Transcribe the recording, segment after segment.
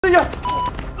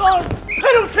Oh,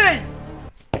 penalty!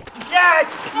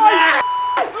 Yes! Yes!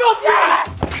 Not yes!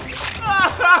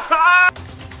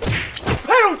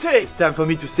 Penalty! It's time for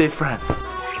me to save France.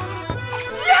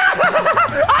 Yeah!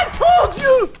 I told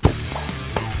you!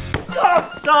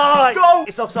 Offside! Goal!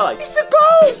 It's offside. It's a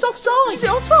goal! It's offside! Is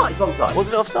it offside? It's onside. Was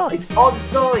it offside? It's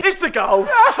onside. It's a goal!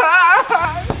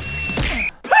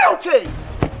 Penalty!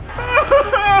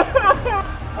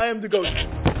 I am the goal.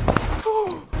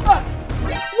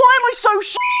 Why am I so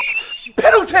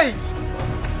penalties!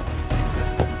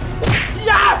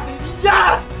 Yeah!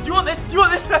 Yeah! Do you want this? Do you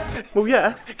want this? Well,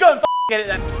 yeah. Go and get it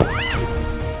then.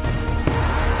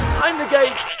 I'm the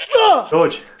Gates.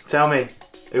 George, tell me,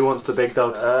 who wants the big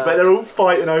dog? But they're all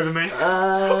fighting over me.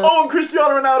 I want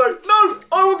Cristiano Ronaldo. No,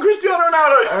 I want Cristiano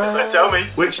Ronaldo. So tell me,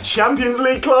 which Champions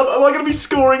League club am I going to be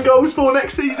scoring goals for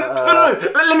next season? No.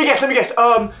 Let me guess.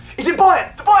 Is it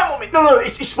Bayern? The Bayern want me? No,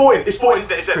 it's Sporting. It's Sporting,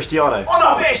 isn't it? Cristiano. Oh no,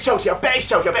 I bet it's Chelsea. Well...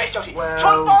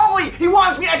 Todd Bowley! He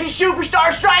wants me as his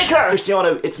superstar striker!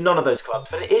 Cristiano, it's none of those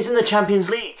clubs. But it is in the Champions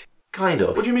League. Kind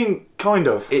of. What do you mean, kind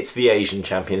of? It's the Asian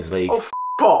Champions League. Oh, f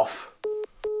off.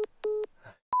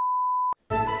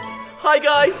 Hi,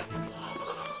 guys.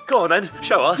 Go on then,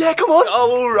 show us. Yeah, come on.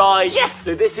 Oh, all right. Yes!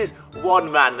 So this is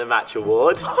one man the match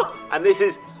award. And this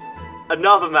is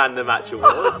another man the match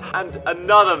award. And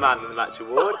another man the match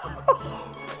award.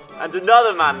 And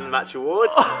another man the match award.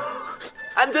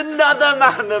 And another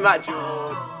man the match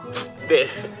award.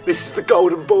 This is the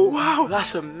golden ball. Wow,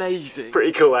 that's amazing.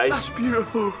 Pretty cool, eh? That's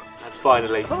beautiful. And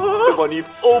finally, the one you've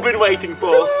all been waiting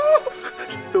for.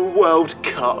 The World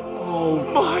Cup. Oh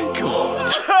my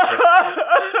God.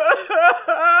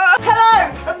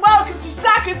 Hello and welcome to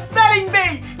Shaka's Spelling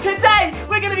Bee. Today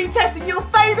we're going to be testing your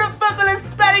favourite footballer's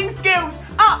spelling skills.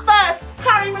 Up first,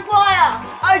 Harry Maguire.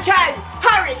 Okay,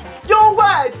 Harry, your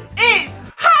word is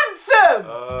handsome.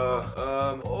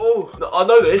 Oh, I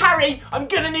know this. Harry, I'm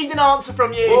going to need an answer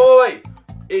from you. Oh, wait.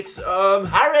 It's,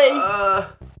 Harry.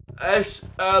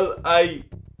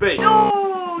 S-L-A-B.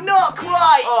 No, not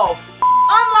quite. Oh,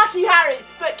 unlucky, Harry.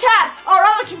 But can our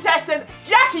other contestant,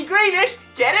 Jackie Greenish,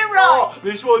 get it right? Oh,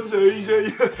 this one's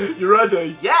easy. You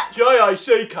ready? Yeah.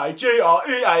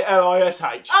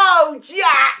 J-A-C-K-G-R-E-A-L-I-S-H. Oh,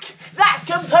 Jack, that's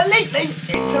completely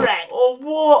incorrect. Oh,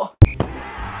 what?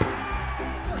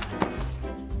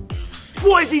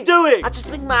 what is he doing? I just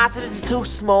think my method is too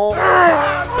small.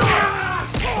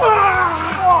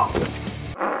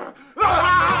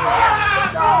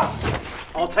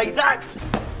 I'll take that.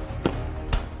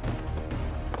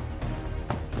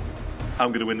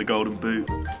 I'm going to win the golden boot.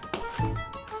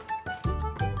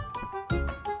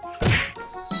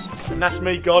 And that's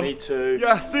me gone. Me too.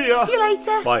 Yeah, see ya. See you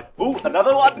later. Bye. Ooh,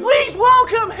 another one. Please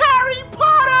welcome Harry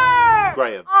Potter!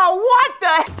 Graham. Oh, what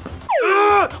the?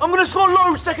 I'm going to score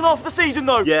loads second half of the season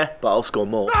though. Yeah, but I'll score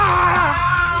more.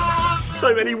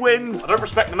 So many wins. I don't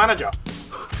respect the manager.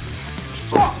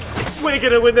 We're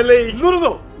going to win the league.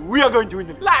 No. We are going to win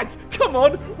the league. Lads, come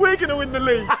on. We're going to win the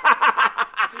league.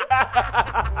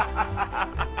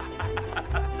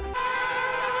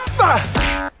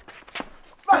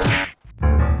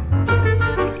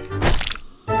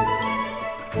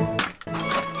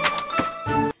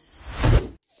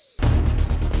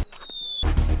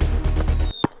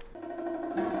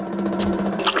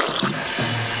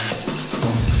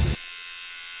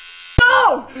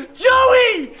 No!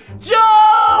 Joey!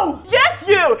 Joe! Yes,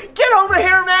 you! Get over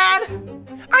here, man!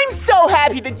 I'm so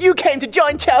happy that you came to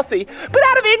join Chelsea, but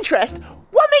out of interest,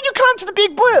 what made you come to the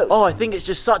Big Blue? Oh, I think it's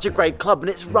just such a great club and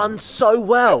it's run so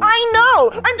well. I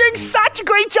know! I'm doing such a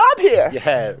great job here!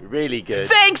 Yeah, really good.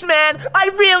 Thanks, man! I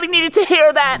really needed to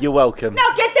hear that! You're welcome.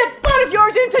 Now get that butt of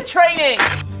yours into training!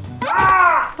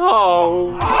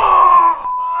 Oh.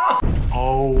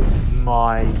 Oh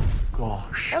my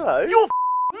gosh. Hello? You're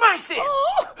massive!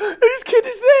 Oh, whose kid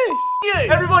is this? You!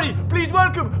 Everybody, please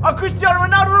welcome our Cristiano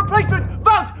Ronaldo replacement,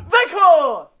 Wout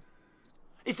Weghorst!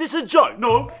 Is this a joke?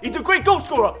 No, he's a great goal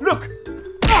scorer. Look!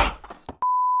 Ah.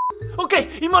 Okay,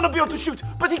 he might not be able to shoot,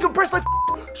 but he can press like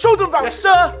shoulder back. Yes,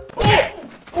 sir! Oh.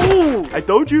 Ooh, I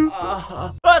told you.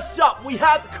 First up, we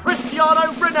have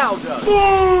Cristiano Ronaldo.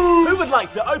 Who would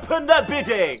like to open their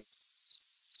bidding?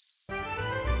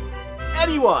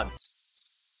 Anyone?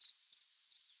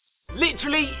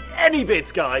 Literally any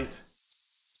bids, guys.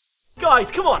 Guys,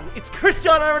 come on, it's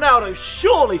Cristiano Ronaldo.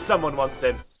 Surely someone wants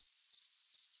him.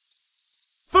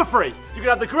 For free, you can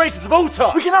have the greatest of all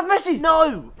time. We can have Messi.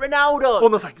 No, Ronaldo. Oh,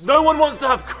 no thanks. No one wants to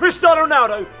have Cristiano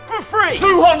Ronaldo for free.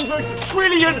 200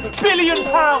 trillion billion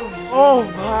pounds. Oh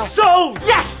my. Sold.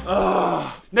 Yes.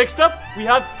 Next up, we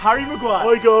have Harry Maguire.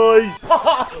 Hi guys.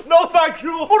 No thank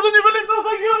you. More than you believe. No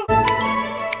thank you.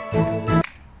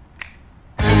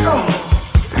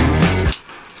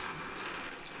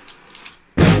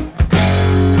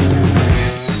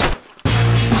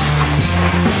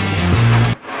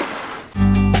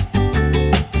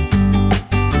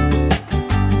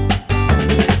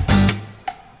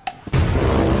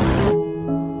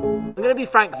 going to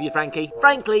be frank with you, Frankie.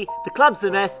 Frankly, the club's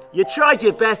a mess, you tried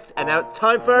your best, and now it's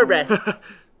time for a rest.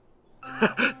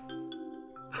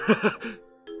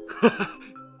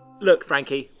 Look,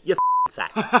 Frankie, you're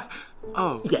sacked.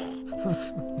 Oh. Yeah.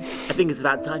 I think it's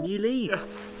about time you leave. Yeah,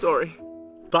 sorry.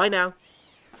 Bye now.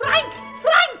 Frank!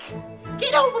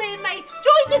 Get over here, mate.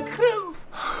 Join the crew.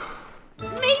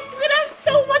 Mates, we're gonna have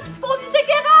so much fun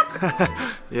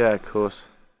together. Yeah, of course.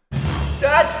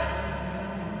 Dad!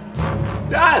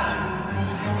 Dad!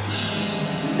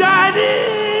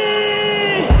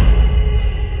 Daddy!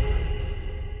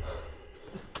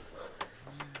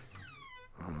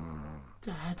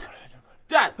 Dad?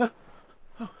 Dad! Can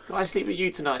I sleep with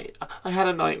you tonight? I had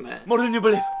a nightmare. More than you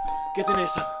believe. Get in here,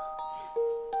 son.